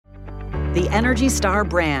The Energy Star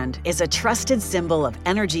brand is a trusted symbol of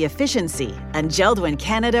energy efficiency, and JELD-WEN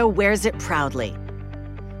Canada wears it proudly.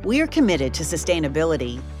 We are committed to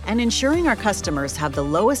sustainability and ensuring our customers have the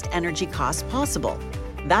lowest energy costs possible.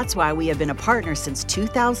 That's why we have been a partner since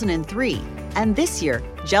 2003, and this year,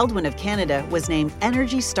 JELD-WEN of Canada was named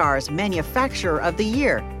Energy Star's Manufacturer of the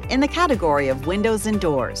Year in the category of windows and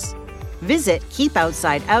doors. Visit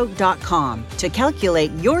keepoutsideout.com to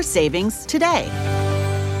calculate your savings today.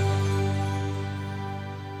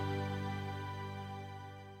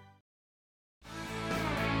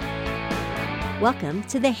 Welcome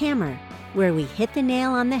to The Hammer, where we hit the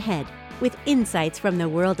nail on the head with insights from the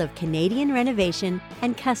world of Canadian renovation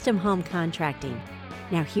and custom home contracting.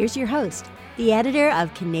 Now here's your host, the editor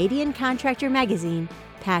of Canadian Contractor magazine,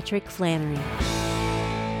 Patrick Flannery.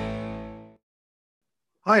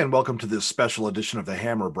 Hi, and welcome to this special edition of The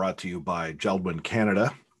Hammer brought to you by JELD-WEN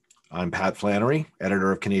Canada. I'm Pat Flannery,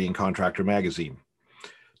 editor of Canadian Contractor magazine.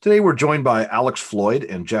 Today we're joined by Alex Floyd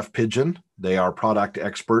and Jeff Pigeon. They are product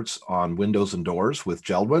experts on windows and doors with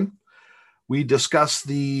JELD-WEN. We discuss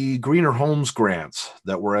the Greener Homes grants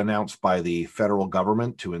that were announced by the federal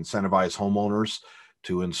government to incentivize homeowners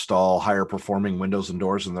to install higher performing windows and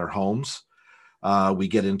doors in their homes. We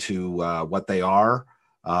get into what they are,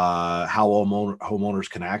 how homeowners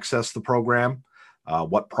can access the program,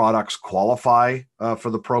 what products qualify for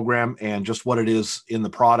the program, and just what it is in the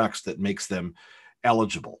products that makes them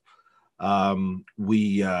eligible.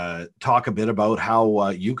 We talk a bit about how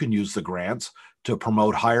you can use the grants to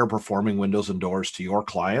promote higher performing windows and doors to your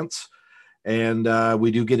clients. And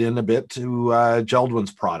we do get in a bit to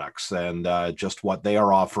JELD-WEN's products and just what they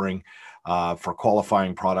are offering for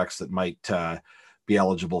qualifying products that might be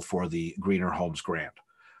eligible for the Greener Homes grant.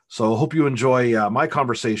 So I hope you enjoy my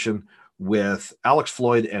conversation with Alex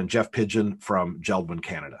Floyd and Jeff Pigeon from JELD-WEN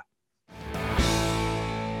Canada.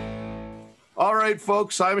 All right,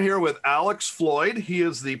 folks, I'm here with Alex Floyd. He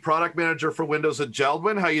is the product manager for Windows at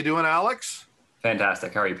JELD-WEN. How you doing, Alex?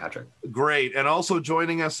 Fantastic. How are you, Patrick? Great. And also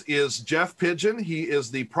joining us is Jeff Pigeon. He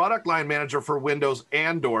is the product line manager for Windows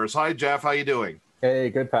and Doors. Hi, Jeff. How you doing?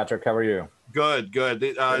 Hey, good, Patrick. How are you? Good.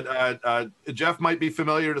 Jeff might be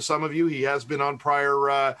familiar to some of you. He has been on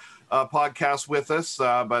prior podcasts with us,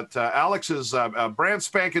 but Alex is brand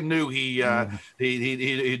spanking new. He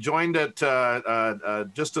joined at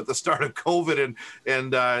just at the start of COVID,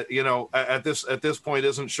 and at this point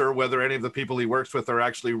isn't sure whether any of the people he works with are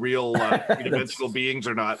actually real three-dimensional beings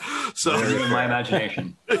or not. So in my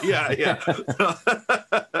imagination. Yeah.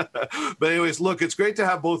 But anyways, look, it's great to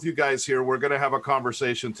have both you guys here. We're going to have a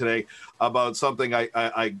conversation today about something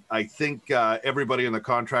I think everybody in the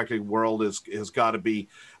contracting world has got to be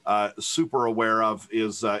super aware of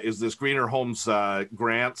is this Greener Homes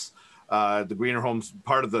grants. The Greener Homes,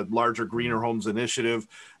 part of the larger Greener Homes initiative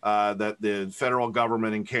that the federal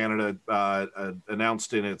government in Canada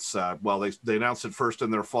announced in its, they announced it first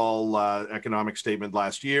in their fall economic statement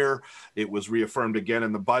last year. It was reaffirmed again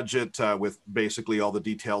in the budget with basically all the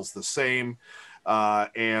details the same.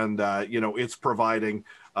 It's providing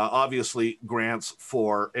obviously grants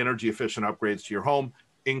for energy efficient upgrades to your home,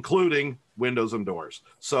 including windows and doors.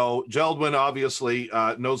 So JELD-WEN obviously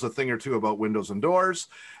knows a thing or two about windows and doors,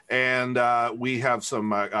 and we have some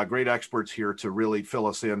great experts here to really fill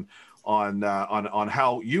us in on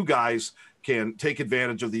how you guys can take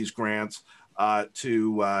advantage of these grants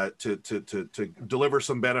to deliver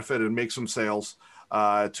some benefit and make some sales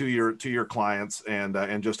to your clients,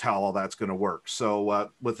 and just how all that's going to work. So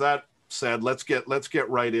with that said, let's get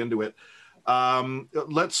right into it.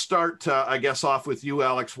 Let's start, I guess, off with you,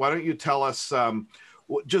 Alex. Why don't you tell us,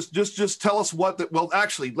 just tell us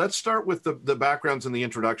let's start with the backgrounds and the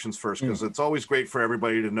introductions first, because it's always great for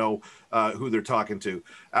everybody to know who they're talking to.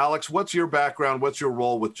 Alex, what's your background? What's your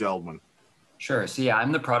role with JELD-WEN? Sure. So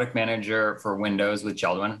I'm the product manager for Windows with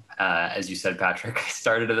JELD-WEN. As you said, Patrick, I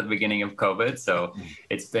started at the beginning of COVID. So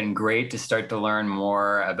it's been great to start to learn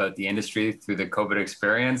more about the industry through the COVID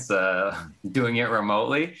experience, doing it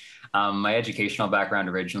remotely. My educational background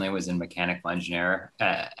originally was in mechanical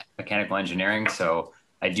engineering. So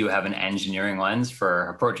I do have an engineering lens for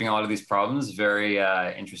approaching a lot of these problems. Very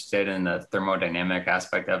interested in the thermodynamic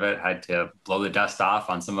aspect of it. Had to blow the dust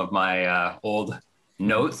off on some of my old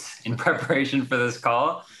notes in preparation for this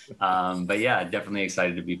call. But yeah, definitely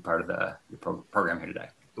excited to be part of the program here today.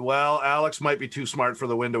 Well, Alex might be too smart for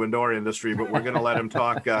the window and door industry, but we're going to let him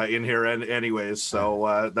talk in here anyways.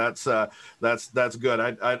 So that's good.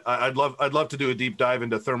 I'd love to do a deep dive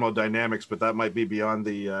into thermodynamics, but that might be beyond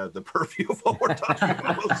the purview of what we're talking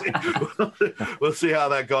about. We'll see how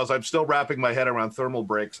that goes. I'm still wrapping my head around thermal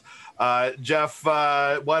breaks. Jeff,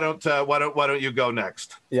 why don't you go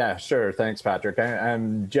next? Yeah, sure. Thanks, Patrick.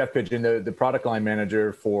 I'm Jeff Pigeon, the product line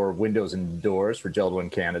manager for windows and doors for JELD-WEN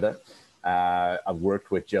Canada. I've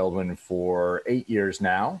worked with JELD-WEN for 8 years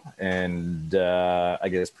now, and I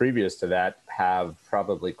guess previous to that have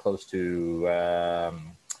probably close to,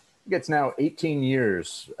 it's now 18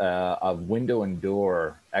 years of window and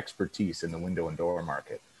door expertise in the window and door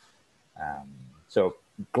market. So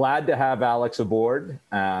glad to have Alex aboard.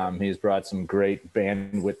 He's brought some great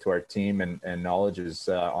bandwidth to our team and knowledge is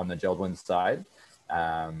on the JELD-WEN side.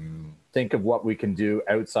 Think of what we can do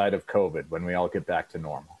outside of COVID when we all get back to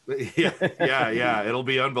normal. Yeah. It'll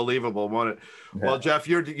be unbelievable, won't it? Yeah. Well, Jeff,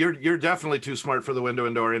 you're definitely too smart for the window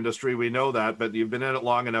and door industry. We know that, but you've been in it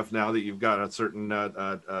long enough now that you've got a certain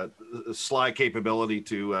sly capability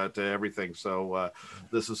to everything. So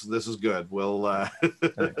this is good. We'll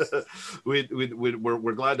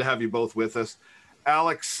we're glad to have you both with us,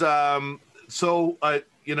 Alex. I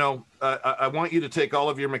want you to take all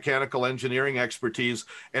of your mechanical engineering expertise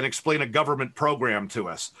and explain a government program to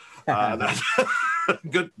us.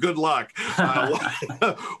 Good luck.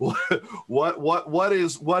 What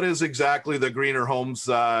is exactly the Greener Homes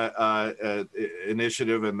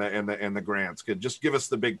initiative and the grants? Just give us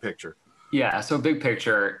the big picture. Yeah. So big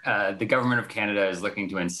picture, the government of Canada is looking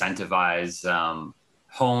to incentivize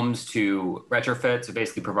homes to retrofit. So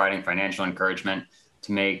basically providing financial encouragement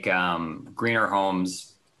to make greener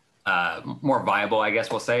homes more viable, I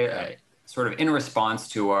guess we'll say, sort of in response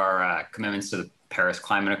to our commitments to the Paris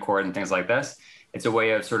Climate Accord and things like this. It's a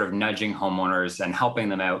way of sort of nudging homeowners and helping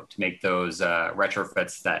them out to make those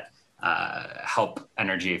retrofits that help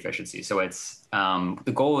energy efficiency. So it's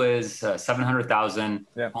the goal is 700,000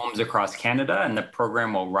 homes across Canada, and the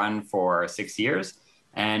program will run for 6 years.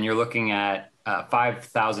 And you're looking at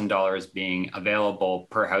 $5,000 being available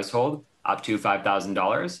per household, up to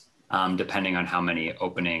 $5,000, depending on how many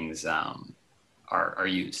openings are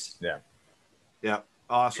used. Yeah.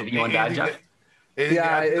 Awesome. You want to add, Jeff?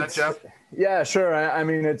 Yeah, sure. I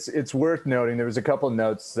mean, it's worth noting. There was a couple of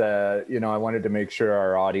notes that, I wanted to make sure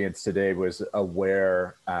our audience today was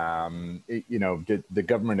aware. The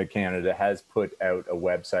government of Canada has put out a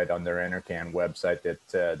website on their NRCan website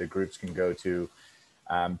that the groups can go to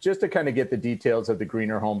just to kind of get the details of the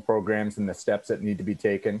Greener Home programs and the steps that need to be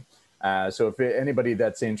taken. So if anybody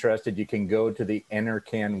that's interested, you can go to the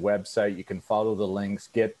NRCan website. You can follow the links,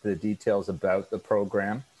 get the details about the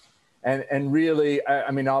program. And really, I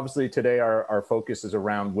mean, obviously today our focus is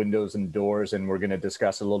around windows and doors, and we're going to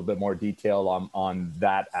discuss a little bit more detail on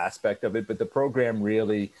that aspect of it. But the program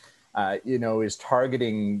really, is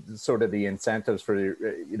targeting sort of the incentives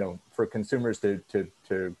for consumers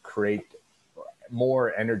to create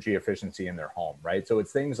more energy efficiency in their home, right? So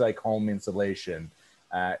it's things like home insulation,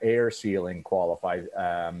 air sealing qualified,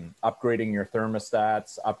 upgrading your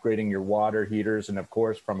thermostats, upgrading your water heaters, and of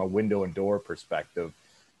course, from a window and door perspective,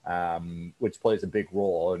 which plays a big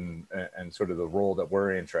role and sort of the role that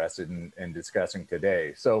we're interested in discussing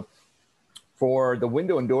today. So for the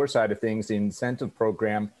window and door side of things, the incentive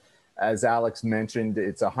program, as Alex mentioned,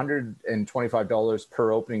 it's $125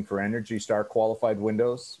 per opening for Energy Star qualified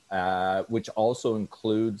windows, which also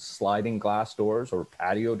includes sliding glass doors or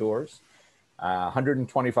patio doors.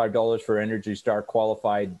 $125 for Energy Star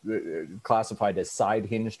qualified, classified as side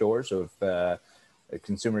hinge doors. So if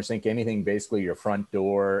consumers think anything, basically your front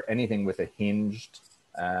door, anything with a hinged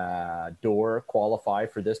door qualify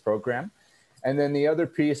for this program. And then the other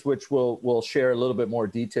piece, which we'll share a little bit more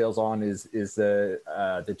details on, is the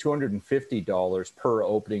 $250 per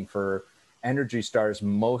opening for Energy Star's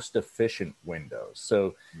most efficient windows.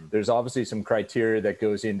 So there's obviously some criteria that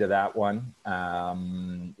goes into that one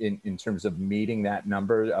in terms of meeting that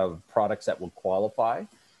number of products that will qualify.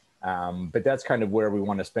 But that's kind of where we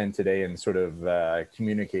want to spend today and sort of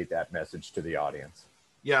communicate that message to the audience.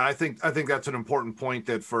 Yeah, I think that's an important point,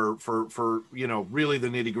 that for really the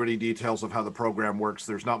nitty-gritty details of how the program works,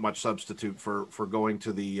 there's not much substitute for going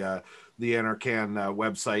to the NRCan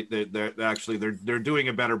website. They're doing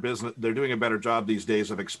a better business. They're doing a better job these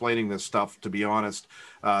days of explaining this stuff, to be honest,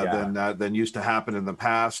 than used to happen in the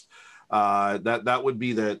past. That would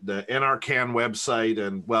be the NRCan website,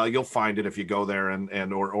 and well, you'll find it if you go there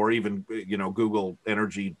or even Google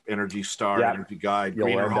Energy Star, Energy Guide,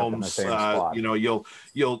 Greener Homes.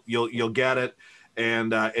 You'll get it.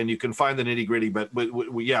 and you can find the nitty gritty. But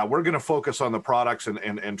yeah, we're going to focus on the products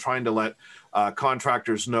and trying to let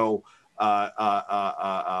contractors know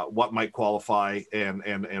what might qualify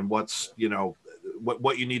and what's, you know,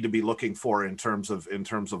 what you need to be looking for in terms of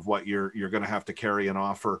what you're going to have to carry and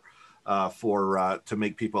offer to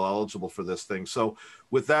make people eligible for this thing. So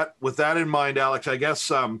with that in mind, Alex, I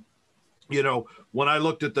guess you know, when I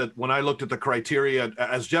looked at the criteria,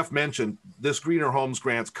 as Jeff mentioned, this Greener Homes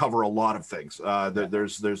grants cover a lot of things.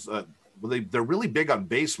 They're really big on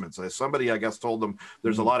basements. Somebody, I guess, told them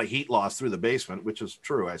there's a lot of heat loss through the basement, which is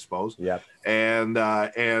true, I suppose. Yeah. And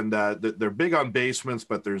they're big on basements,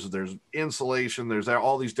 but there's insulation. There's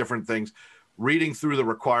all these different things. Reading through the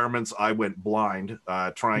requirements, I went blind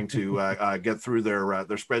trying to get through their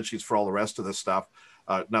spreadsheets for all the rest of this stuff.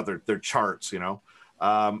 Not their charts, you know.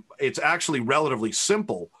 It's actually relatively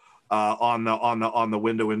simple on the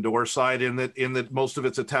window and door side in that most of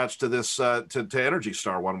it's attached to this to Energy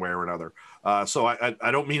Star one way or another. So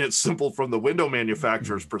I don't mean it's simple from the window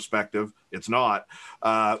manufacturer's perspective. It's not,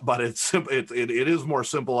 but it is more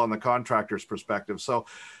simple on the contractor's perspective. So,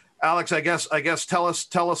 Alex, I guess tell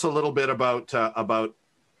us a little bit about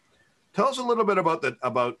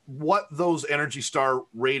what those Energy Star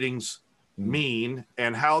ratings mean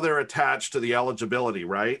and how they're attached to the eligibility,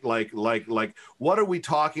 right? Like what are we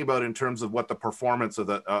talking about in terms of what the performance of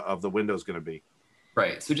the window is going to be?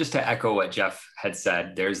 Right. So just to echo what Jeff had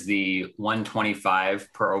said, there's the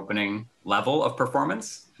 125 per opening level of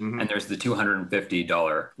performance, and there's the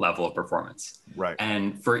 $250 level of performance. Right.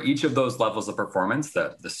 And for each of those levels of performance,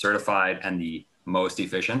 the certified and the most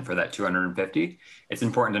efficient for that 250, it's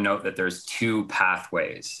important to note that there's two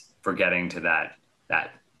pathways for getting to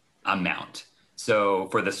that amount. So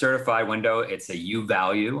for the certified window, it's a U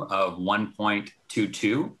value of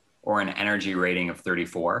 1.22 or an energy rating of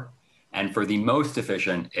 34. And for the most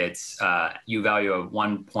efficient, it's U value of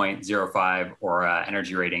 1.05 or an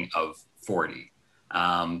energy rating of 40.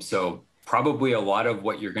 So probably a lot of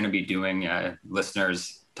what you're going to be doing,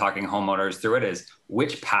 listeners talking homeowners through it, is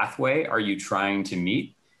which pathway are you trying to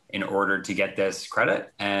meet in order to get this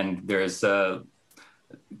credit? And there's a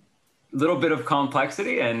little bit of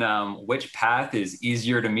complexity and which path is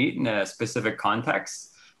easier to meet in a specific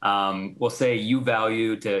context. We'll say U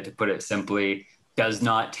value, to put it simply, does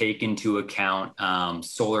not take into account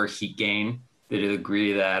solar heat gain to the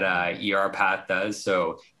degree that ER path does.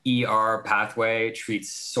 So ER pathway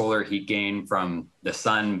treats solar heat gain from the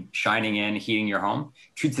sun shining in, heating your home,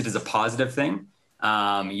 treats it as a positive thing.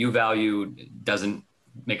 U value doesn't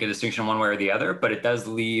make a distinction one way or the other, but it does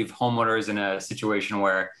leave homeowners in a situation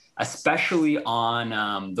where, especially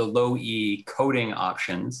on the low E coating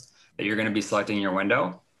options that you're going to be selecting in your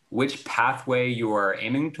window, which pathway you are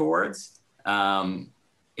aiming towards,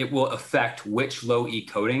 it will affect which low E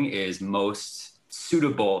coating is most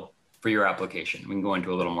suitable for your application. We can go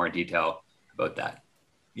into a little more detail about that.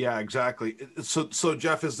 Yeah, exactly. So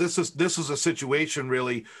Jeff, this is a situation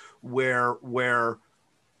really where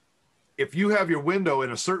if you have your window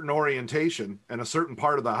in a certain orientation and a certain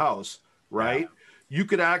part of the house, right? Yeah. You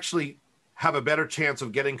could actually have a better chance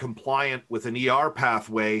of getting compliant with an ER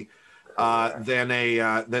pathway than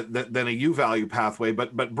a U value pathway.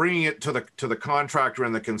 But bringing it to the contractor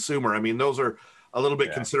and the consumer, I mean, those are a little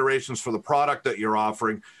bit considerations for the product that you're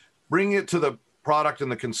offering. Bringing it to the product and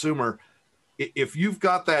the consumer, if you've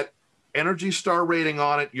got that Energy Star rating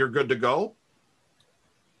on it, you're good to go.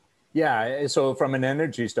 Yeah. So from an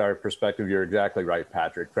Energy Star perspective, you're exactly right,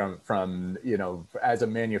 Patrick. From you know, as a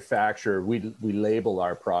manufacturer, we label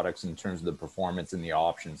our products in terms of the performance and the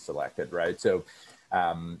options selected, right? So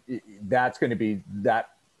that's going to be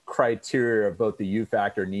that criteria of both the U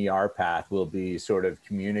factor and ER path will be sort of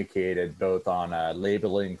communicated both on a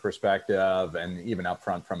labeling perspective and even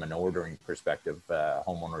upfront from an ordering perspective.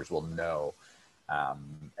 Homeowners will know.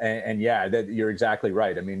 And yeah, that you're exactly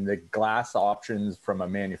right. I mean, the glass options from a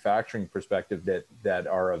manufacturing perspective that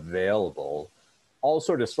are available all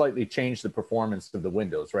sort of slightly change the performance of the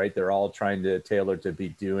windows, right? They're all trying to tailor to be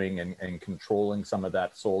doing and controlling some of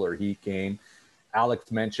that solar heat gain.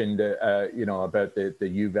 Alex mentioned, you know, about the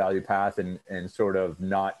U value path and sort of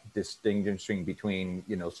not distinguishing between,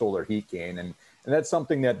 you know, solar heat gain. And that's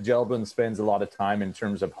something that JELD-WEN spends a lot of time in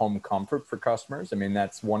terms of home comfort for customers. I mean,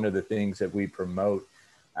 that's one of the things that we promote.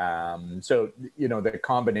 So, you know, the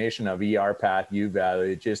combination of ER path, U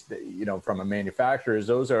value, just, you know, from a manufacturer's,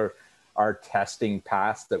 those are our testing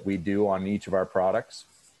paths that we do on each of our products.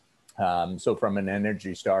 So from an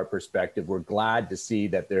Energy Star perspective, we're glad to see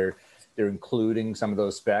that they're including some of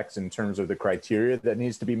those specs in terms of the criteria that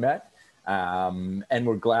needs to be met. And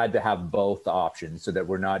we're glad to have both options so that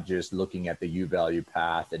we're not just looking at the U value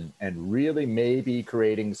path and really maybe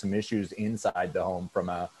creating some issues inside the home from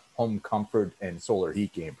a home comfort and solar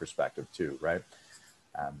heat gain perspective too, right?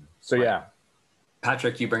 Yeah.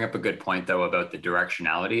 Patrick, you bring up a good point though about the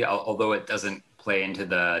directionality, although it doesn't play into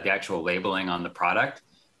the actual labeling on the product.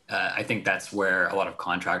 I think that's where a lot of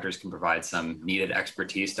contractors can provide some needed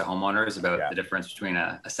expertise to homeowners about the difference between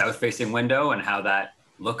a south-facing window and how that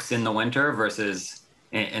looks in the winter versus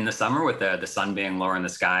in the summer with the sun being lower in the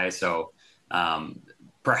sky. So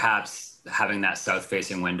perhaps having that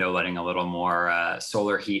south-facing window, letting a little more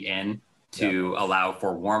solar heat in to allow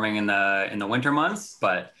for warming in the winter months,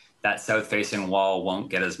 but that south-facing wall won't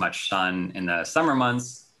get as much sun in the summer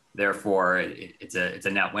months. Therefore, it's a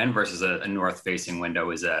net win versus a north-facing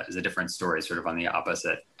window is a different story, sort of on the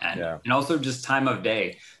opposite end. Yeah. And also just time of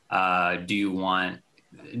day. Do you want,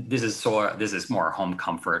 this is more home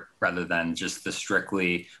comfort rather than just the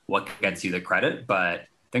strictly what gets you the credit. But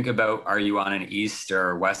think about, are you on an east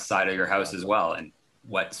or west side of your house as well? And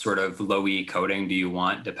what sort of low E coating do you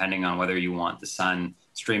want, depending on whether you want the sun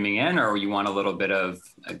streaming in or you want a little bit of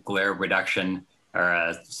a glare reduction or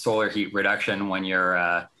a solar heat reduction when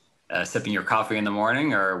you're sipping your coffee in the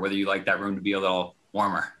morning, or whether you like that room to be a little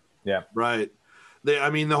warmer. Yeah, right.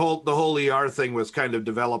 The whole ER thing was kind of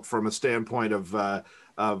developed from a standpoint of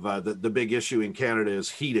the big issue in Canada is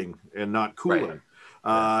heating and not cooling.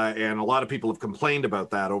 Right. And a lot of people have complained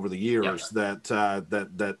about that over the years. That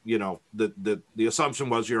the assumption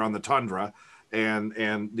was you're on the tundra,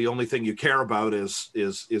 and the only thing you care about is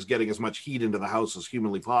getting as much heat into the house as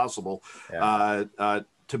humanly possible. Yeah.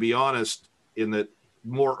 To be honest, in the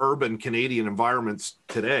more urban Canadian environments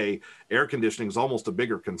today, air conditioning is almost a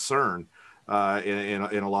bigger concern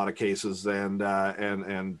in a lot of cases. And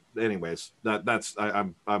anyways,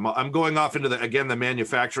 I'm going off into the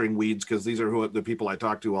manufacturing weeds, because these are the people I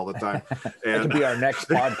talk to all the time. And it'll be our next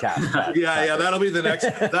podcast. yeah, that'll be the next.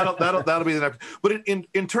 That'll be the next. But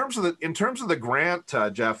in terms of the grant,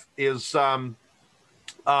 Jeff, is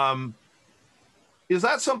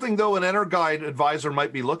that something though an EnerGuide advisor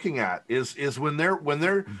might be looking at? Is when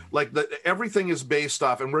they're like everything is based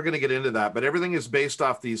off, and we're going to get into that, but everything is based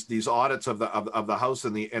off these audits of the house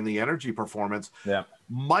and the energy performance. Yeah.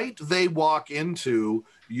 Might they walk into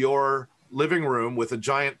your living room with a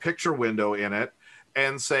giant picture window in it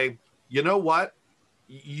and say, you know what,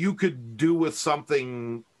 you could do with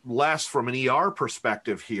something less from an ER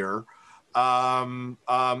perspective here?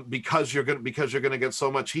 Because you're going to get so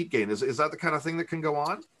much heat gain. Is that the kind of thing that can go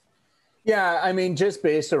on? Yeah, I mean, just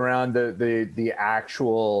based around the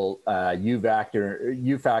actual U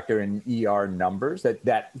factor and ER numbers,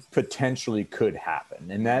 that potentially could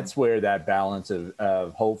happen, and that's where that balance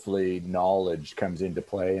of hopefully knowledge comes into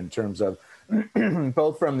play in terms of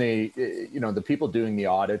both from the people doing the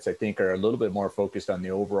audits. I think are a little bit more focused on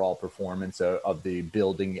the overall performance of the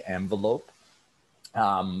building envelope.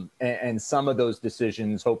 And some of those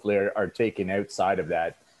decisions hopefully are taken outside of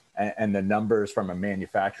that, and the numbers from a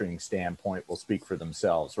manufacturing standpoint will speak for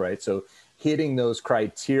themselves, right? So hitting those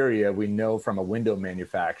criteria, we know from a window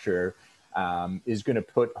manufacturer, is going to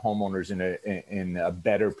put homeowners in a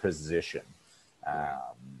better position.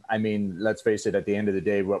 I mean, let's face it, at the end of the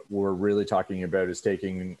day, what we're really talking about is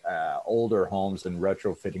taking older homes and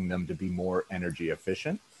retrofitting them to be more energy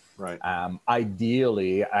efficient. Right.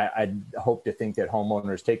 Ideally, I'd hope to think that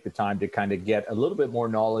homeowners take the time to kind of get a little bit more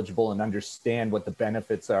knowledgeable and understand what the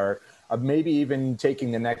benefits are of maybe even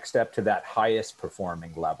taking the next step to that highest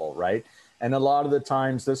performing level, right? And a lot of the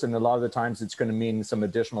times it's going to mean some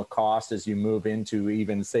additional cost as you move into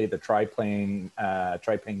even, say, the tri-pane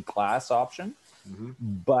class option. Mm-hmm.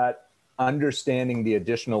 But understanding the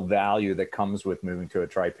additional value that comes with moving to a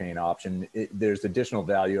tri-pane option, there's additional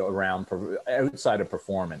value around outside of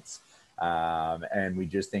performance. And we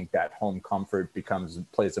just think that home comfort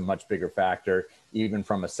plays a much bigger factor. Even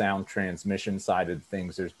from a sound transmission side of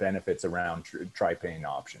things, there's benefits around tri-pane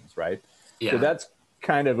options, right? Yeah. So that's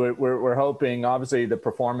kind of what we're hoping. Obviously, the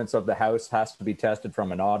performance of the house has to be tested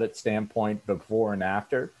from an audit standpoint before and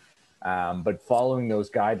after. But following those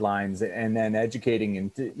guidelines and then educating,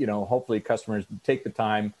 and hopefully customers take the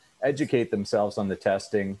time, educate themselves on the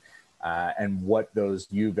testing and what those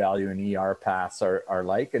U value and ER paths are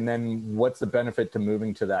like, and then what's the benefit to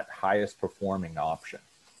moving to that highest performing option,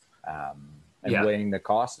 and weighing the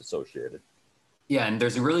costs associated. Yeah, and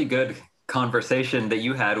there's a really good conversation that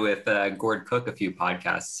you had with Gord Cook a few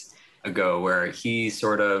podcasts ago, where he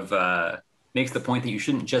sort of makes the point that you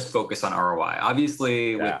shouldn't just focus on ROI.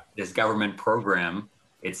 Obviously, with this government program,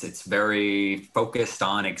 it's very focused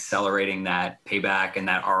on accelerating that payback and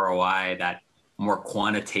that ROI, that more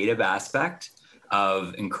quantitative aspect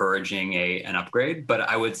of encouraging an upgrade. But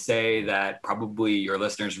I would say that probably your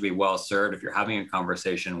listeners would be well served if you're having a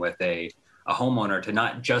conversation with a homeowner to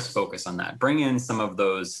not just focus on that. Bring in some of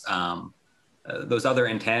those other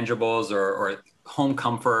intangibles or home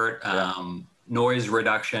comfort, noise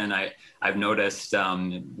reduction. I've noticed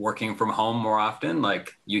working from home more often,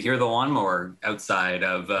 like you hear the lawnmower outside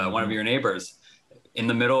of one of your neighbors in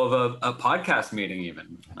the middle of a podcast meeting,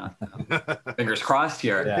 even. Fingers crossed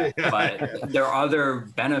here. Yeah. But there are other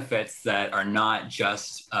benefits that are not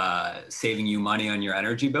just saving you money on your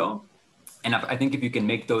energy bill. And I think if you can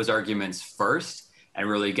make those arguments first and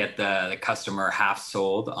really get the customer half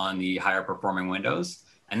sold on the higher performing windows,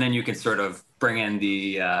 and then you can sort of bring in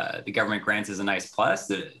the government grants as a nice plus.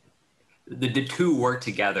 The two work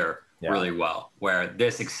together really well, where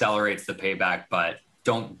this accelerates the payback, but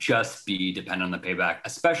don't just be dependent on the payback,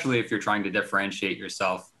 especially if you're trying to differentiate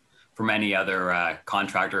yourself from any other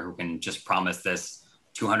contractor who can just promise this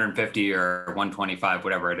 250 or 125,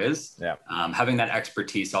 whatever it is. Having that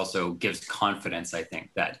expertise also gives confidence, I think,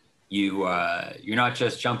 that you're not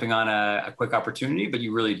just jumping on a quick opportunity, but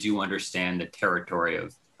you really do understand the territory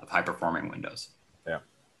of high performing windows.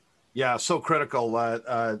 Yeah, so critical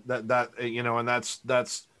that you know, and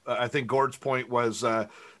that's I think Gord's point was,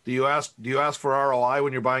 do you ask for ROI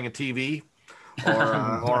when you're buying a TV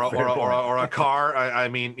or a car? I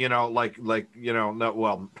mean, you know, like you know,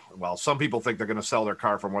 no, well, some people think they're going to sell their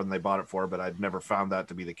car for more than they bought it for, but I've never found that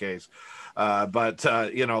to be the case. But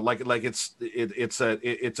you know, like it's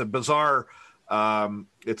a bizarre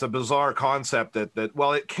concept that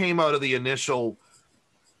well, it came out of the initial,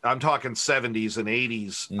 I'm talking 70s and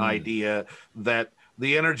 80s idea that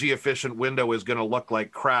the energy efficient window is going to look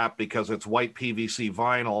like crap because it's white PVC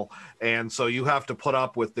vinyl. And so you have to put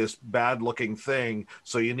up with this bad looking thing.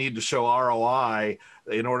 So you need to show ROI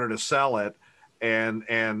in order to sell it.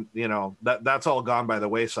 And you know, that's all gone by the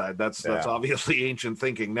wayside. That's obviously ancient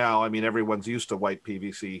thinking now. I mean, everyone's used to white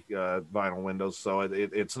PVC vinyl windows. So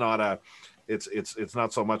it's not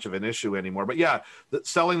so much of an issue anymore, but yeah,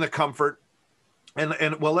 selling the comfort.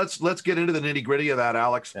 And well, let's get into the nitty gritty of that,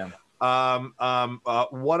 Alex.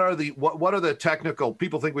 What are the technical?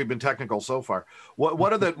 People think we've been technical so far.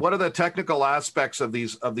 What are the technical aspects of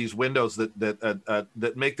these windows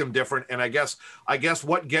that make them different? And I guess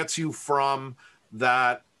what gets you from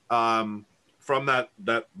that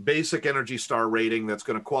basic Energy Star rating that's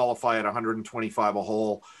going to qualify at $125 a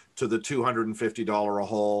hole to the $250 a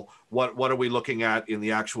hole? What are we looking at in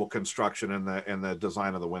the actual construction and the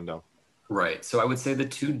design of the window? Right. So I would say the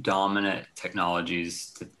two dominant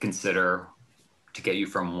technologies to consider to get you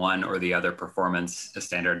from one or the other performance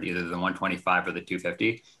standard, either the 125 or the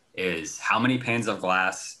 250, is how many panes of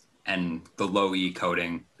glass and the low E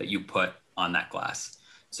coating that you put on that glass.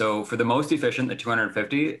 So for the most efficient, the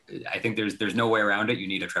 250, I think there's no way around it. You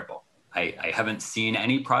need a triple. I haven't seen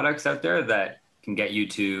any products out there that can get you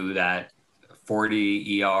to that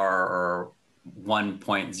 40 ER or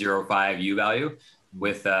 1.05 U value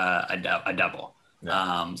with a double.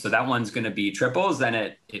 So that one's going to be triples, and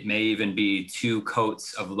it may even be 2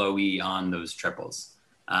 coats of low E on those triples.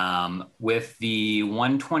 With the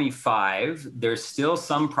 125, there's still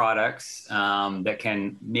some products that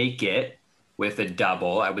can make it with a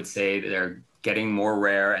double. I would say they're getting more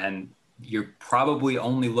rare, and you're probably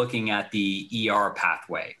only looking at the ER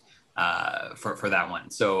pathway for that one.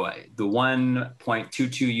 So the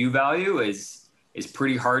 1.22 U value is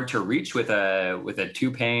pretty hard to reach with a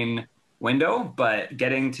 2-pane window, but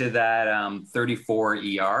getting to that 34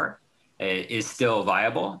 ER is still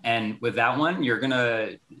viable. And with that one, you're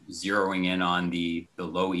gonna zeroing in on the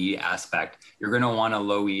low E aspect. You're gonna want a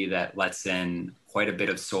low E that lets in quite a bit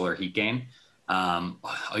of solar heat gain. I'll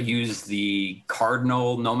use the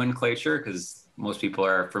Cardinal nomenclature because most people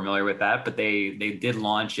are familiar with that, but they did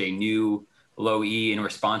launch a new low E in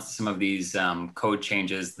response to some of these code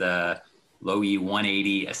changes, the low E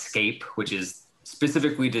 180 Escape, which is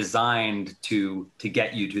specifically designed to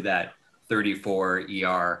get you to that 34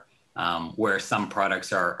 ER, where some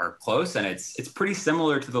products are close, and it's pretty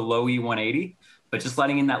similar to the low E 180, but just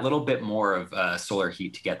letting in that little bit more of solar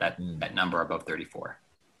heat to get that number above 34.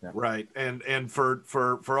 Yeah. Right. And for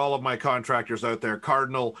all of my contractors out there,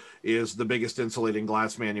 Cardinal is the biggest insulating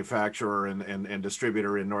glass manufacturer and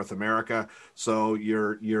distributor in North America. So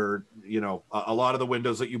you know, a lot of the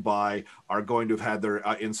windows that you buy are going to have had their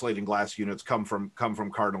insulating glass units come from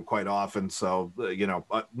Cardinal quite often. So you know,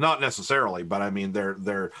 not necessarily, but I mean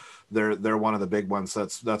they're one of the big ones.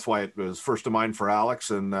 That's why it was first of mind for Alex,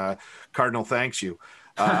 and Cardinal thanks you.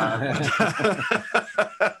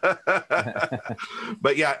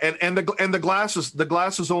 But yeah, and the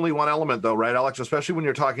glass is only one element though, right, Alex? Especially when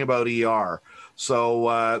you're talking about ER.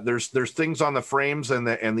 So there's things on the frames and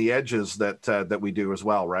the edges that we do as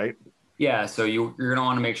well, right? Yeah, so you're going to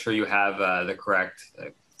want to make sure you have the correct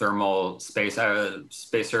thermal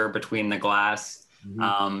spacer between the glass.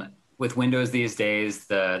 With windows these days,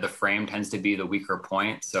 the frame tends to be the weaker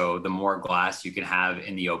point. So the more glass you can have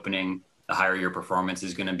in the opening, the higher your performance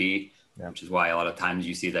is going to be, which is why a lot of times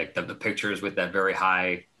you see like the pictures with that very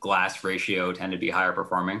high glass ratio tend to be higher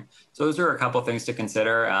performing. So those are a couple of things to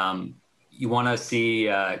consider. You want to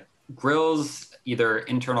see grills, either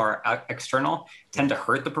internal or external, tend to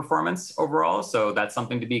hurt the performance overall. So that's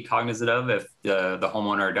something to be cognizant of if the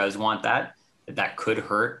homeowner does want that could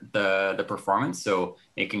hurt the performance. So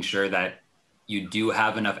making sure that you do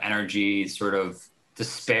have enough energy sort of to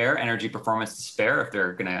spare, energy performance to spare if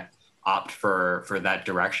they're going to opt for that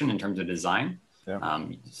direction in terms of design.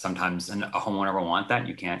 Sometimes a homeowner will want that.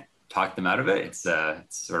 You can't talk them out of it. It's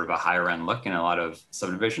sort of a higher end look in a lot of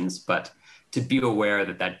subdivisions, but to be aware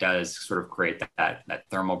that does sort of create that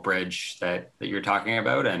thermal bridge that you're talking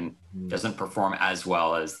about and doesn't perform as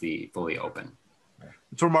well as the fully open.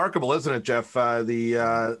 It's remarkable, isn't it, Jeff?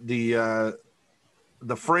 The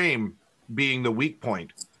frame being the weak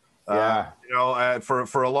point.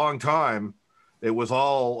 For a long time, it was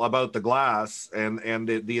all about the glass, and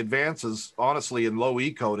the advances, honestly, in low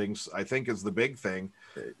E coatings, I think, is the big thing.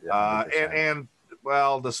 And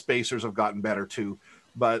the spacers have gotten better too,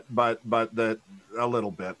 but a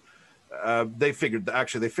little bit. They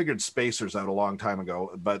figured spacers out a long time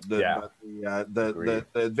ago, but the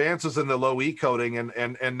advances in the low E coating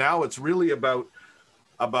and now it's really about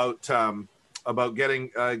getting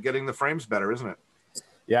the frames better, isn't it?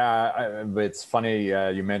 Yeah, it's funny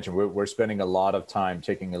you mentioned we're spending a lot of time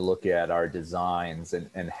taking a look at our designs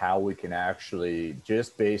and how we can actually,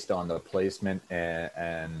 just based on the placement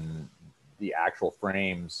and the actual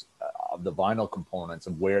frames of the vinyl components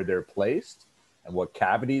and where they're placed and what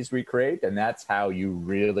cavities we create. And that's how you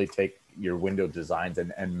really take your window designs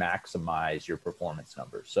and maximize your performance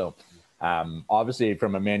numbers. So obviously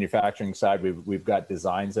from a manufacturing side, we've got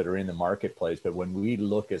designs that are in the marketplace, but when we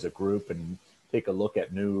look as a group and take a look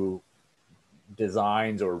at new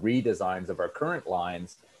designs or redesigns of our current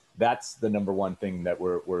lines, that's the number one thing that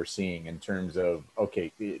we're seeing in terms of,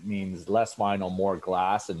 okay, it means less vinyl, more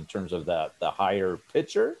glass in terms of the higher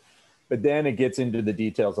picture. But then it gets into the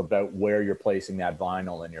details about where you're placing that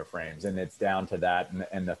vinyl in your frames. And it's down to that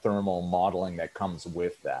and the thermal modeling that comes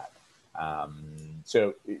with that.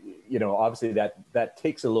 So, obviously that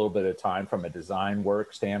takes a little bit of time from a design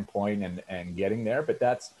work standpoint and getting there. But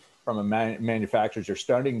that's from a manufacturers, you're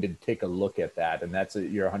starting to take a look at that. And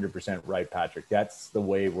you're 100% right, Patrick. That's the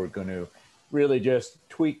way we're going to really just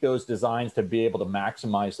tweak those designs to be able to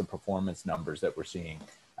maximize the performance numbers that we're seeing.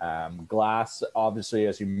 Glass, obviously,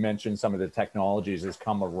 as you mentioned, some of the technologies has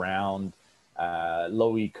come around,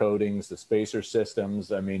 low E coatings, the spacer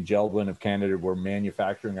systems. I mean, JELD-WEN of Canada, we're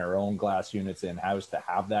manufacturing our own glass units in-house to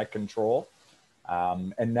have that control.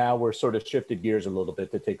 And now we're sort of shifted gears a little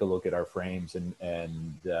bit to take a look at our frames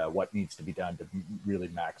and what needs to be done to really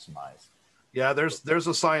maximize. Yeah, there's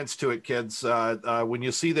a science to it, kids. When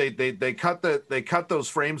you see they cut those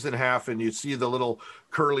frames in half, and you see the little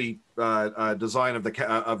curly design of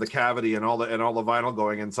the cavity and all the vinyl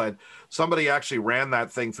going inside. Somebody actually ran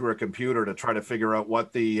that thing through a computer to try to figure out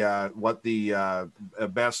what the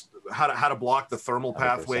best how to block the thermal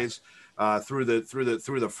pathways through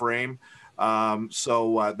the frame.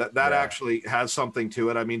 That actually has something to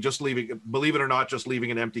it. I mean, believe it or not, just leaving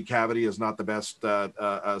an empty cavity is not the best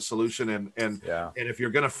solution. And if you're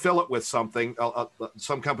going to fill it with something,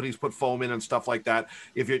 some companies put foam in and stuff like that.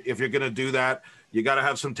 If you're going to do that, you got to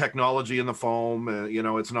have some technology in the foam.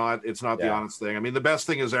 It's not the honest thing. I mean, the best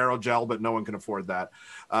thing is aerogel, but no one can afford that.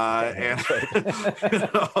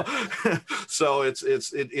 So it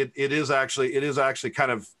is actually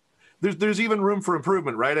kind of. There's even room for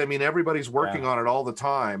improvement, right? I mean, everybody's working on it all the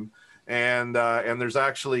time, and there's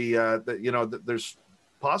actually there's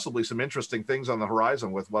possibly some interesting things on the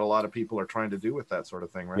horizon with what a lot of people are trying to do with that sort of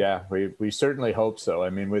thing, right? Yeah, we certainly hope so. I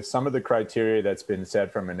mean, with some of the criteria that's been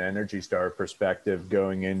set from an Energy Star perspective,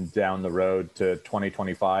 going in down the road to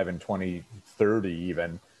 2025 and 2030,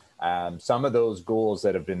 even some of those goals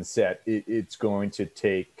that have been set, it's going to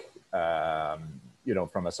take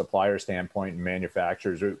from a supplier standpoint and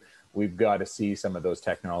manufacturers. We've got to see some of those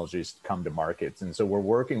technologies come to markets. And so we're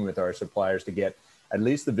working with our suppliers to get at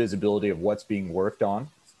least the visibility of what's being worked on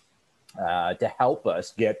to help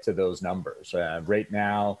us get to those numbers. Right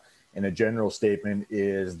now, in a general statement,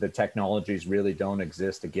 is the technologies really don't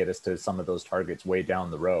exist to get us to some of those targets way down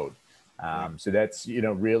the road. So that's,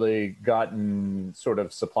 really gotten sort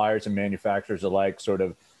of suppliers and manufacturers alike sort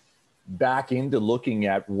of back into looking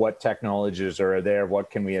at what technologies are there, what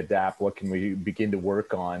can we adapt, what can we begin to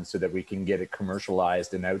work on so that we can get it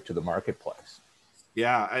commercialized and out to the marketplace.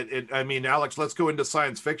 Yeah, I mean, Alex, let's go into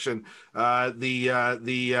science fiction. The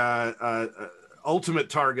ultimate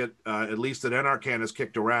target, at least that NRCan has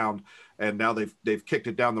kicked around, and now they've kicked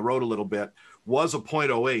it down the road a little bit, was a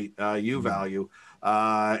 0.08 U value.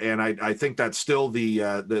 And I think that's still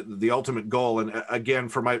the ultimate goal. And again,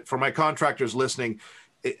 for my contractors listening,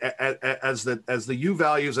 as the U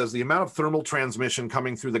values, as the amount of thermal transmission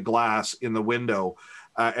coming through the glass in the window,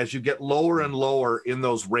 as you get lower and lower in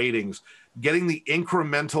those ratings, getting the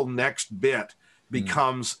incremental next bit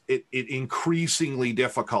becomes it increasingly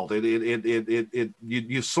difficult.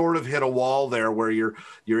 You sort of hit a wall there where you're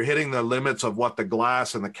hitting the limits of what the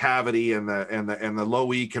glass and the cavity and the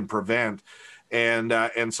low E can prevent. And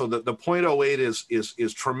so the 0.08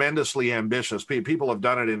 is tremendously ambitious. People have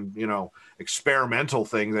done it in experimental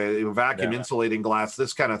things, vacuum insulating glass,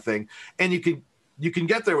 this kind of thing, and you can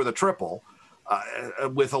get there with a triple,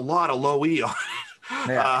 with a lot of low E on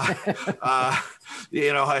it.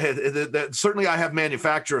 Certainly I have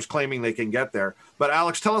manufacturers claiming they can get there. But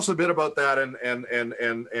Alex, tell us a bit about that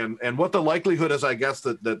and what the likelihood is, I guess,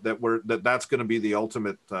 that's going to be the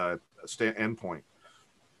ultimate endpoint.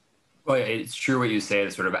 Well, it's true what you say.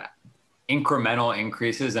 The sort of incremental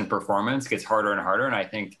increases in performance gets harder and harder. And I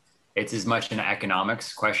think it's as much an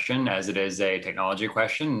economics question as it is a technology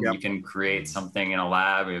question. Yep. You can create something in a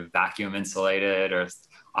lab, vacuum insulated, or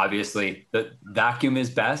obviously the vacuum is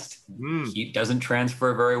best. Heat doesn't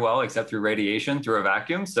transfer very well except through radiation through a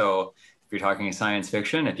vacuum. So if you're talking science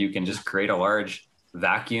fiction, if you can just create a large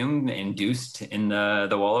vacuum induced in the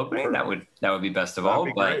wall opening, that would be best of all.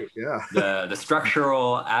 But the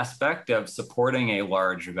structural aspect of supporting a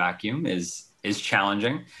large vacuum is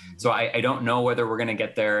challenging. So I don't know whether we're going to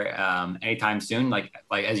get there anytime soon. Like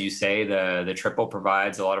as you say, the triple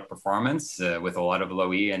provides a lot of performance with a lot of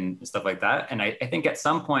low E and stuff like that. And I think at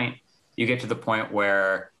some point you get to the point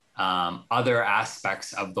where other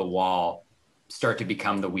aspects of the wall start to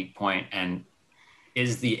become the weak point, and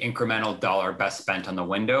is the incremental dollar best spent on the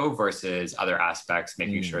window versus other aspects,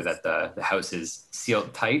 making sure that the house is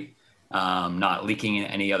sealed tight, not leaking in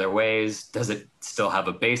any other ways? Does it still have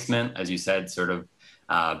a basement? As you said, sort of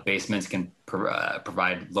basements can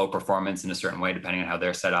provide low performance in a certain way, depending on how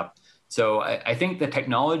they're set up. So I think the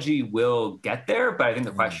technology will get there, but I think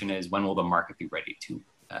the question is, when will the market be ready to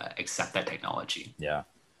accept that technology? Yeah.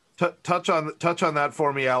 Touch on that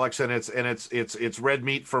for me, Alex, and it's red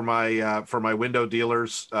meat for my window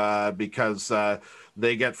dealers because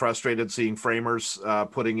they get frustrated seeing framers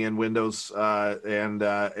putting in windows and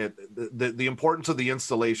the importance of the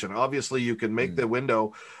installation. Obviously, you can make the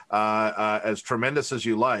window as tremendous as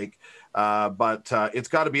you like, but it's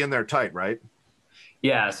got to be in there tight, right?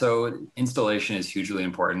 Yeah. So installation is hugely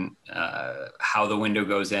important. How the window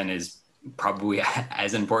goes in is probably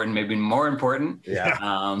as important, maybe more important.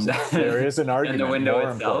 Yeah. There is an argument. Than the window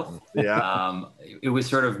itself. Yeah. It was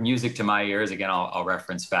sort of music to my ears. Again, I'll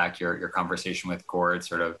reference back your conversation with Gord,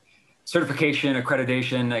 sort of certification,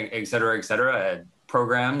 accreditation, et cetera,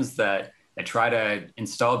 programs that try to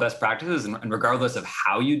install best practices. And regardless of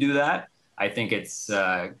how you do that, I think it's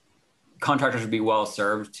contractors would be well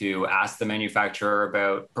served to ask the manufacturer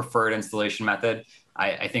about preferred installation method.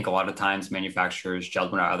 I think a lot of times manufacturers,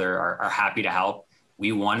 JELD-WEN or other, are happy to help.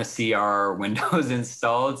 We want to see our windows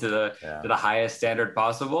installed to the highest standard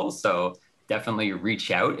possible. So definitely reach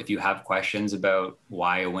out if you have questions about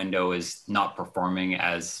why a window is not performing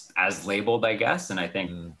as labeled, I guess. And I think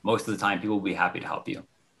most of the time people will be happy to help you.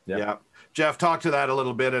 Yeah. Jeff, talk to that a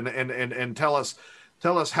little bit and tell us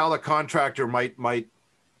how the contractor might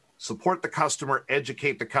support the customer,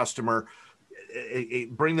 educate the customer,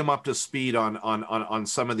 bring them up to speed on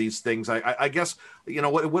some of these things. I guess,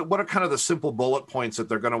 what are kind of the simple bullet points that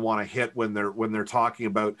they're going to want to hit when they're talking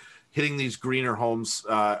about hitting these greener homes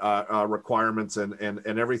requirements and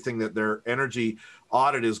everything that their energy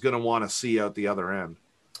audit is going to want to see out the other end?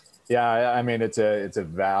 Yeah, I mean, it's a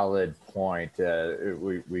valid point.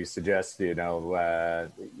 We suggest,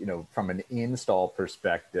 from an install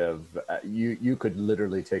perspective, you could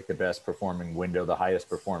literally take the best performing window, the highest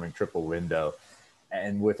performing triple window,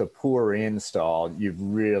 and with a poor install, you've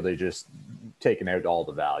really just taken out all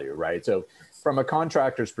the value, right? So from a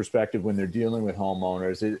contractor's perspective, when they're dealing with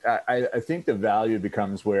homeowners, I think the value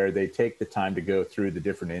becomes where they take the time to go through the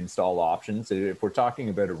different install options. If we're talking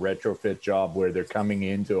about a retrofit job where they're coming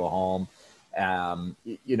into a home There's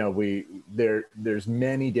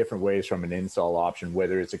many different ways from an install option,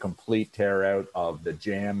 whether it's a complete tear out of the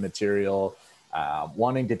jam material,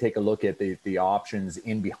 wanting to take a look at the options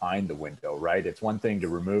in behind the window, right? It's one thing to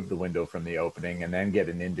remove the window from the opening and then get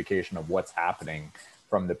an indication of what's happening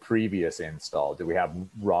from the previous install. Do we have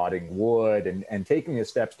rotting wood, and taking the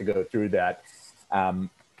steps to go through that, and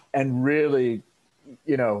really,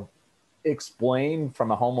 explain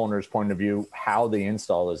from a homeowner's point of view how the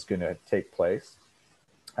install is going to take place.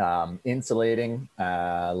 Insulating,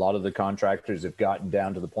 a lot of the contractors have gotten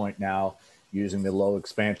down to the point now using the low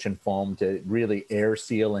expansion foam to really air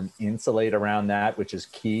seal and insulate around that, which is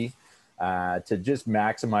key to just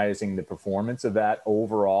maximizing the performance of that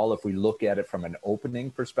overall if we look at it from an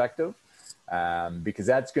opening perspective. Because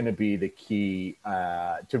that's going to be the key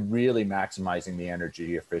to really maximizing the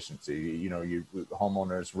energy efficiency.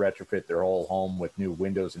 Homeowners retrofit their whole home with new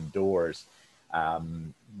windows and doors.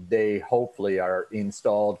 They hopefully are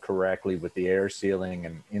installed correctly with the air sealing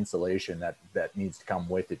and insulation that needs to come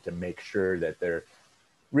with it to make sure that they're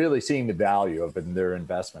really seeing the value of their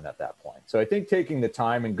investment at that point. So I think taking the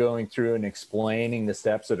time and going through and explaining the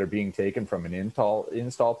steps that are being taken from an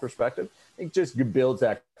install perspective, I think just builds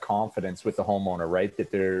that confidence with the homeowner, right?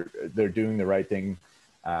 That they're doing the right thing,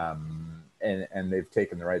 and they've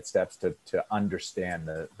taken the right steps to understand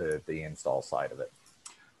the install side of it.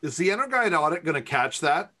 Is the EnerGuide audit going to catch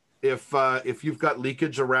that if you've got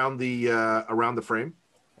leakage around the frame?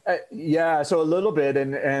 Yeah, so a little bit,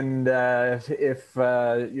 and if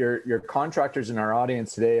your contractors in our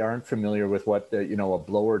audience today aren't familiar with what a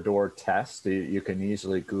blower door test, you can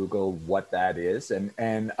easily Google what that is,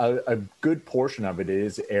 and a good portion of it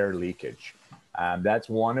is air leakage. That's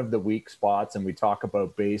one of the weak spots, and we talk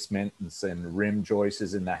about basements and rim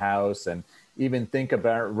joists in the house, and even think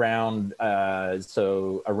about around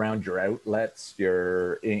your outlets,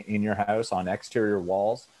 in your house on exterior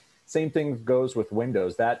walls. Same thing goes with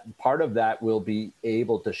windows. That part of that will be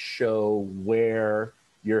able to show where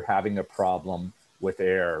you're having a problem with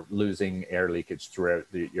losing air leakage throughout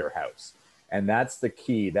your house. And that's the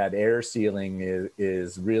key. That air sealing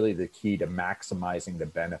is really the key to maximizing the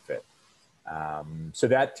benefit. So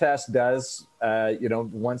that test does,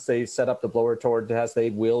 once they set up the blower door test,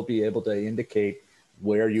 they will be able to indicate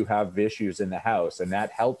where you have issues in the house. And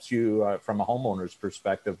that helps you from a homeowner's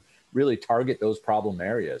perspective really target those problem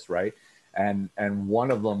areas, right? And one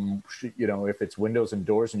of them, if it's windows and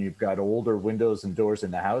doors and you've got older windows and doors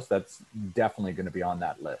in the house, that's definitely going to be on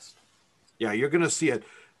that list. Yeah, you're going to see it.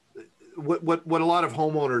 What a lot of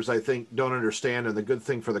homeowners, I think, don't understand, and the good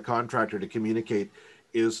thing for the contractor to communicate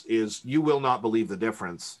is you will not believe the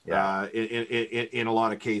difference. Yeah. In a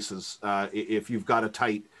lot of cases, if you've got a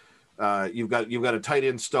tight you've got a tight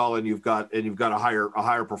install and you've got a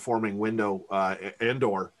higher performing window and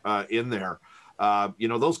door in there.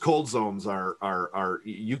 Those cold zones are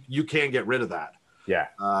you can get rid of that. Yeah.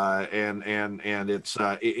 And it's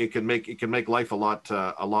it can make life a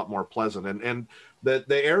lot more pleasant. And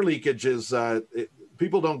the air leakage is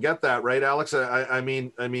people don't get that, right, Alex? I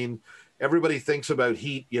mean everybody thinks about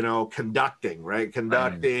heat, conducting, right?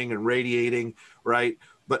 Conducting and radiating, right?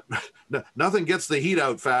 But nothing gets the heat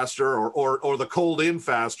out faster or the cold in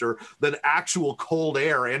faster than actual cold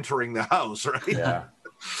air entering the house, right? Yeah.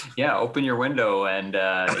 Yeah, open your window and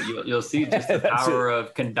you'll see just the power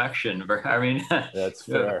of conduction. I mean, that's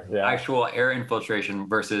fair. Yeah. Actual air infiltration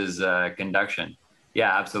versus conduction.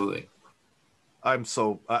 Yeah, absolutely.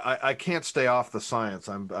 I can't stay off the science.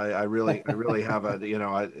 I really have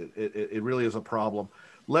it really is a problem.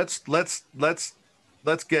 Let's get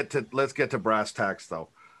to brass tacks though.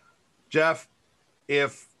 Jeff,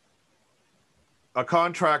 if a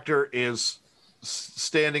contractor is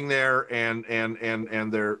standing there and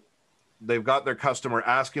they've got their customer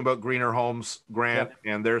asking about Greener Homes grant, yep,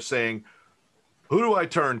 and they're saying, who do I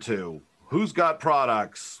turn to? Who's got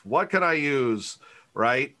products? What can I use?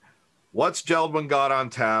 Right? What's JELD-WEN got on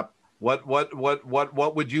tap? What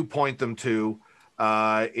would you point them to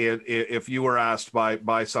if you were asked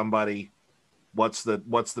by somebody what's the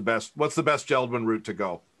best JELD-WEN route to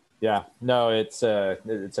go? Yeah, no, it's a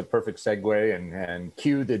perfect segue and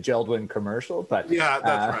cue the JELD-WEN commercial. But yeah,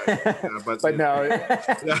 that's right. Yeah, but no,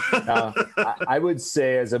 I would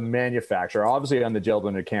say as a manufacturer, obviously on the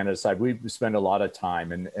JELD-WEN Canada side, we spend a lot of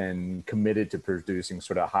time and committed to producing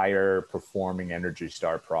sort of higher performing Energy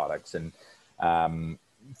Star products. And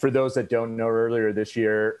for those that don't know, earlier this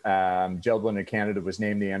year, JELD-WEN Canada was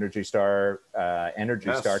named the Energy Star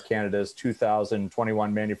Canada's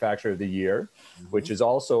 2021 Manufacturer of the Year, mm-hmm, which is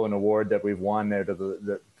also an award that we've won out of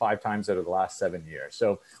the 5 times out of the last 7 years.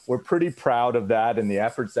 So we're pretty proud of that and the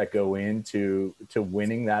efforts that go into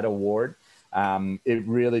winning that award. It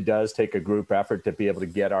really does take a group effort to be able to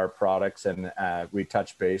get our products, and we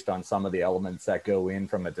touch based on some of the elements that go in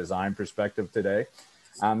from a design perspective today.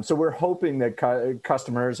 So we're hoping that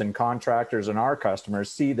customers and contractors and our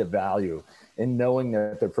customers see the value in knowing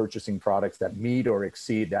that they're purchasing products that meet or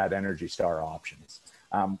exceed that Energy Star options.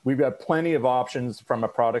 We've got plenty of options from a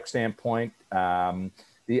product standpoint.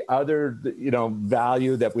 The other,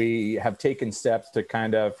 value that we have taken steps to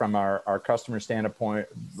kind of from our customer standpoint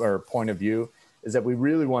or point of view is that we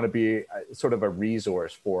really want to be sort of a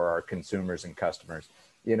resource for our consumers and customers.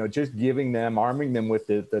 Just arming them with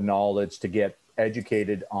the knowledge to get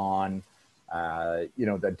educated on,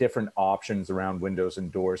 the different options around windows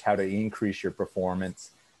and doors, how to increase your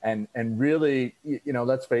performance. And really,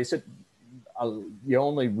 let's face it, you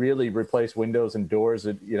only really replace windows and doors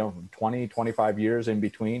at 20, 25 years in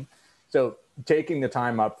between. So taking the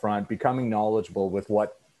time up front, becoming knowledgeable with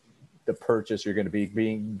what the purchase you're going to be,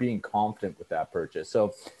 being confident with that purchase.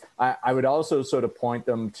 So I would also sort of point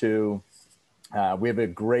them to, we have a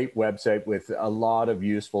great website with a lot of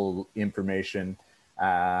useful information.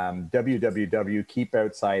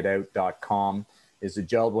 www.keepoutsideout.com is a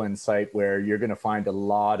JELD-WEN site where you're going to find a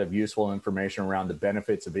lot of useful information around the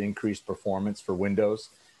benefits of increased performance for Windows.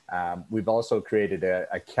 We've also created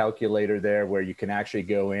a calculator there where you can actually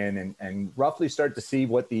go in and roughly start to see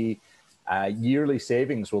what the yearly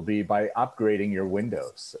savings will be by upgrading your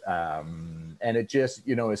Windows. And it just,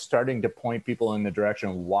 is starting to point people in the direction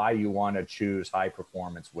of why you want to choose high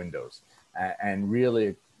performance Windows and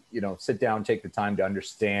really, sit down, take the time to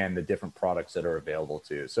understand the different products that are available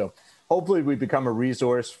to you. So hopefully we become a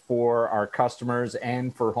resource for our customers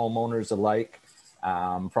and for homeowners alike.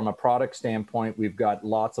 From a product standpoint, we've got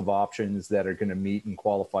lots of options that are going to meet and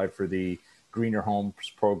qualify for the Greener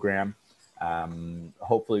Homes program.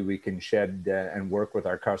 Hopefully we can shed and work with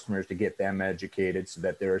our customers to get them educated so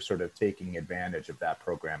that they're sort of taking advantage of that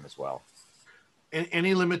program as well.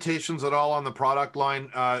 Any limitations at all on the product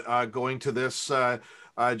line going to this,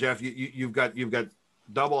 Jeff? You've got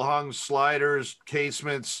double hung sliders,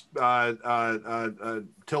 casements, tilt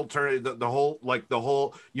turn, the whole.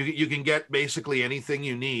 You can get basically anything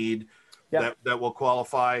you need. Yep. that will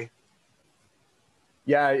qualify.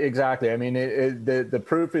 Yeah, exactly. I mean, the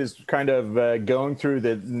proof is kind of going through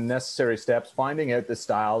the necessary steps, finding out the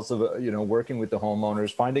styles of, working with the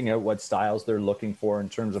homeowners, finding out what styles they're looking for in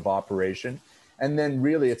terms of operation. And then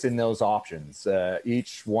really it's in those options.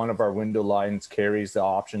 Each one of our window lines carries the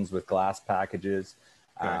options with glass packages.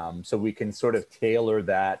 Okay. So we can sort of tailor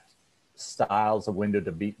that styles of window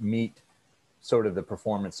to meet sort of the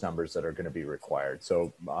performance numbers that are going to be required.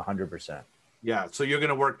 So 100%. Yeah. So you're going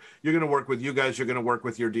to work with you guys. You're going to work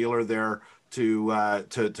with your dealer there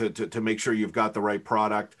to make sure you've got the right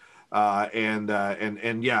product. And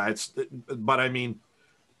yeah, but I mean,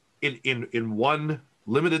 in one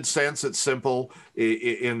limited sense, it's simple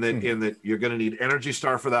in that you're going to need Energy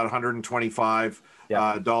Star for that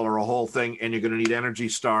 $125 dollar a whole thing, and you're going to need Energy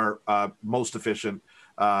Star most efficient,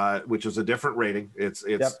 which is a different rating. It's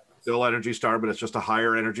still Energy Star, but it's just a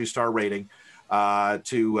higher Energy Star rating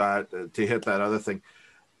to hit that other thing.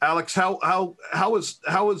 Alex, how is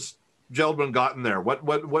JELD-WEN gotten there?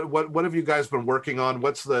 What have you guys been working on?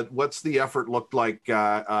 What's the effort looked like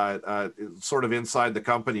sort of inside the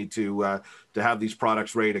company to have these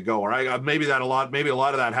products ready to go? Or maybe a lot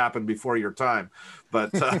of that happened before your time,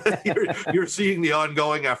 but you're seeing the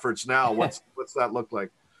ongoing efforts now. What's that look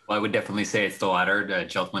like? Well, I would definitely say it's the latter.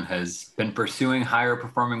 JELD-WEN has been pursuing higher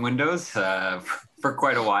performing windows for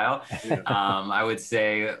quite a while. Yeah. I would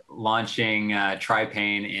say launching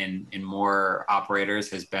tri-pane in more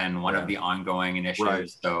operators has been one of the ongoing initiatives. Right.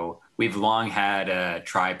 So we've long had a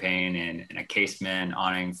tri-pane in a casement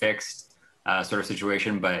awning fixed sort of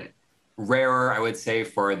situation, but rarer, I would say,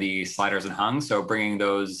 for the sliders and hung. So bringing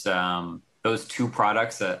those two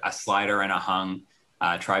products, a slider and a hung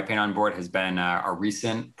tri-pane on board, has been a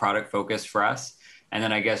recent product focus for us. And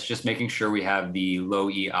then I guess just making sure we have the low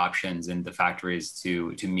E options in the factories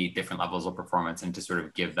to meet different levels of performance and to sort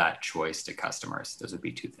of give that choice to customers. Those would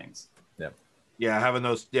be two things. Yeah, having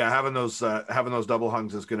those double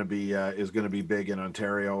hungs is going to be big in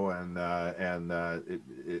Ontario, and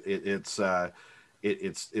it's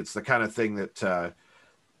the kind of thing that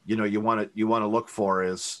you want to look for.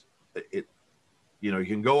 Is it, you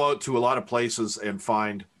can go out to a lot of places and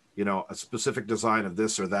find a specific design of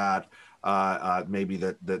this or that. Maybe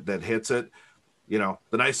that hits it. The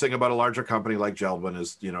nice thing about a larger company like JELD-WEN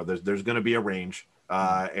is there's going to be a range,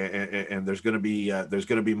 and there's going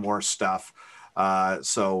to be more stuff.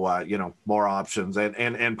 So more options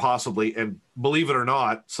and possibly, and believe it or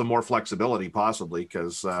not, some more flexibility possibly,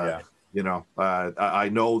 because I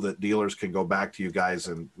know that dealers can go back to you guys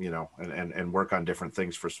and work on different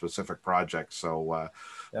things for specific projects. So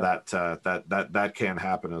that can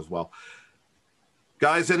happen as well.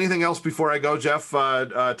 Guys, anything else before I go? Jeff,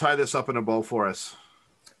 tie this up in a bow for us.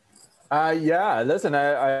 Listen,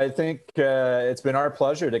 I think it's been our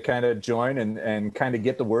pleasure to kind of join and kind of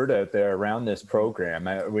get the word out there around this program.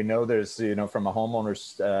 We know there's, from a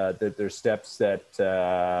homeowner's, that there's steps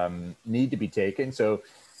that need to be taken. So,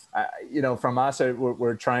 from us,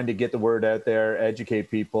 we're trying to get the word out there,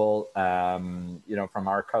 educate people, from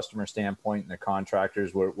our customer standpoint and the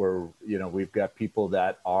contractors, we've got people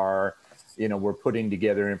that are, we're putting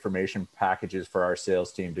together information packages for our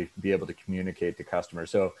sales team to be able to communicate to customers.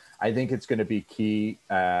 So I think it's going to be key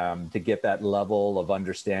to get that level of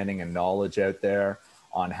understanding and knowledge out there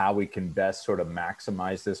on how we can best sort of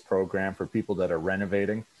maximize this program for people that are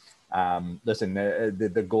renovating. Listen,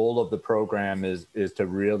 the goal of the program is to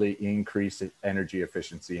really increase energy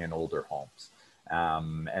efficiency in older homes.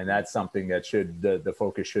 And that's something that the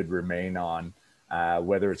focus should remain on.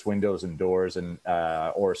 Whether it's windows and doors and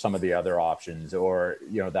or some of the other options, or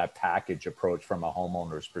that package approach from a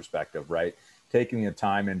homeowner's perspective, right? Taking the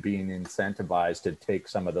time and being incentivized to take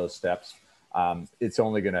some of those steps, it's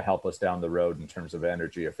only going to help us down the road in terms of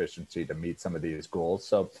energy efficiency to meet some of these goals.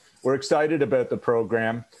 So we're excited about the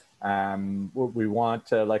program. We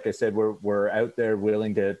want, like I said, we're out there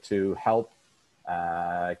willing to help.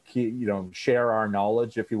 Share our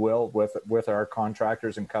knowledge, if you will, with our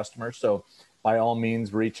contractors and customers. So by all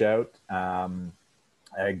means, reach out.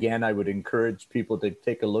 Again, I would encourage people to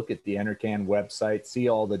take a look at the Enercan website, see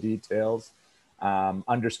all the details,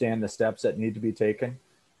 understand the steps that need to be taken.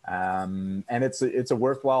 And it's a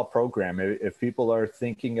worthwhile program. If people are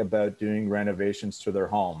thinking about doing renovations to their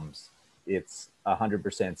homes, it's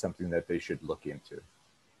 100% something that they should look into.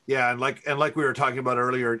 Yeah, and like we were talking about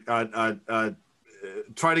earlier,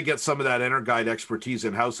 try to get some of that EnerGuide expertise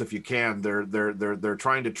in house if you can. They're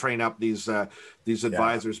trying to train up these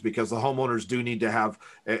advisors because the homeowners do need to have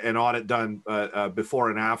an audit done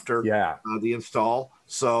before and after the install.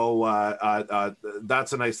 So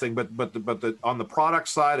that's a nice thing. But on the product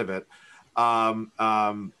side of it,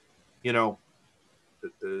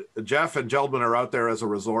 Jeff and JELD-WEN are out there as a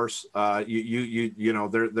resource. They're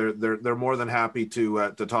more than happy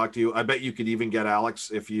to talk to you. I bet you could even get Alex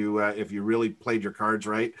if you really played your cards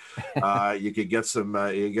right. You could get some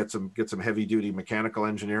heavy duty mechanical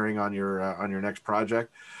engineering on your next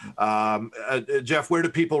project. Jeff, where do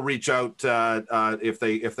people reach out if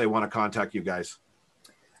they want to contact you guys?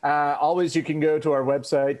 Always, you can go to our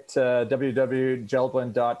website,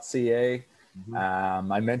 www.jeldwen.ca.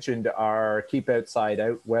 I mentioned our Keep Outside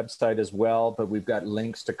Out website as well, but we've got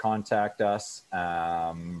links to contact us.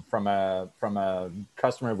 From a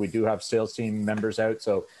customer, we do have sales team members out,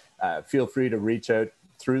 so feel free to reach out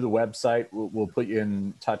through the website. We'll put you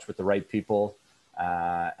in touch with the right people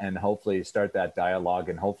and hopefully start that dialogue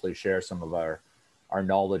and hopefully share some of our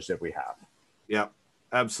knowledge that we have. Yeah,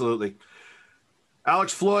 absolutely.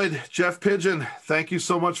 Alex Floyd, Jeff Pigeon, thank you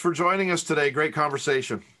so much for joining us today. Great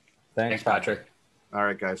conversation. Thanks, Patrick. All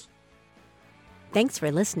right, guys. Thanks for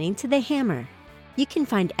listening to The Hammer. You can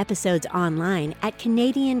find episodes online at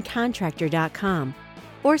CanadianContractor.com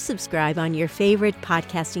or subscribe on your favorite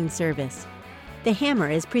podcasting service. The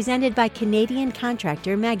Hammer is presented by Canadian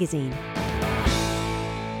Contractor magazine.